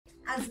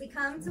As we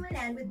come to an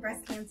end with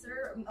Breast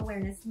Cancer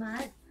Awareness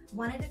Month,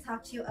 wanted to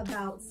talk to you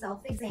about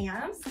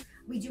self-exams.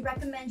 We do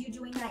recommend you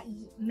doing that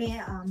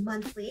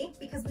monthly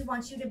because we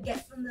want you to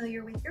get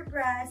familiar with your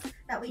breast.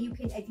 That way you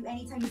can,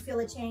 anytime you feel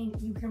a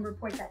change, you can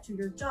report that to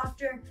your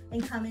doctor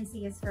and come and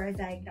see us for a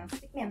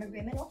diagnostic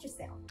mammogram and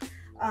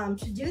ultrasound.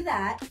 To do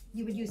that,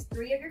 you would use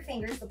 3 of your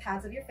fingers, the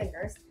pads of your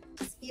fingers.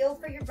 Just feel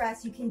for your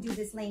breast. You can do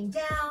this laying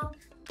down.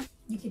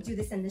 You can do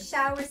this in the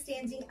shower,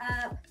 standing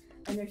up.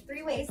 And there's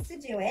 3 ways to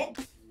do it.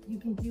 You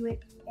can do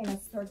it in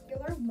a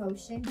circular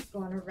motion, just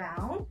going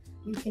around.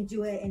 You can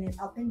do it in an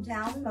up and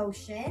down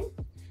motion.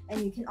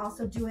 And you can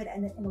also do it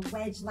in a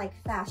wedge-like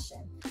fashion.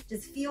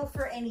 Just feel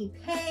for any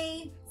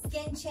pain,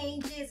 skin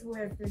changes,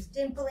 where if there's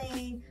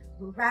dimpling,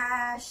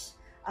 rash,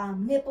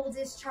 nipple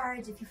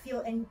discharge. If you feel,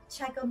 and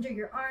check under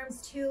your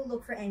arms too,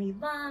 look for any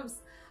lumps.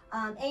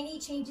 Any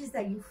changes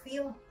that you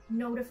feel,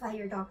 notify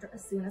your doctor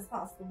as soon as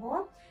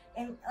possible.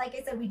 And like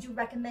I said, we do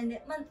recommend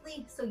it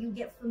monthly, so you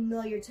get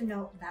familiar to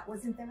know that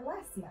wasn't there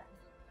last month.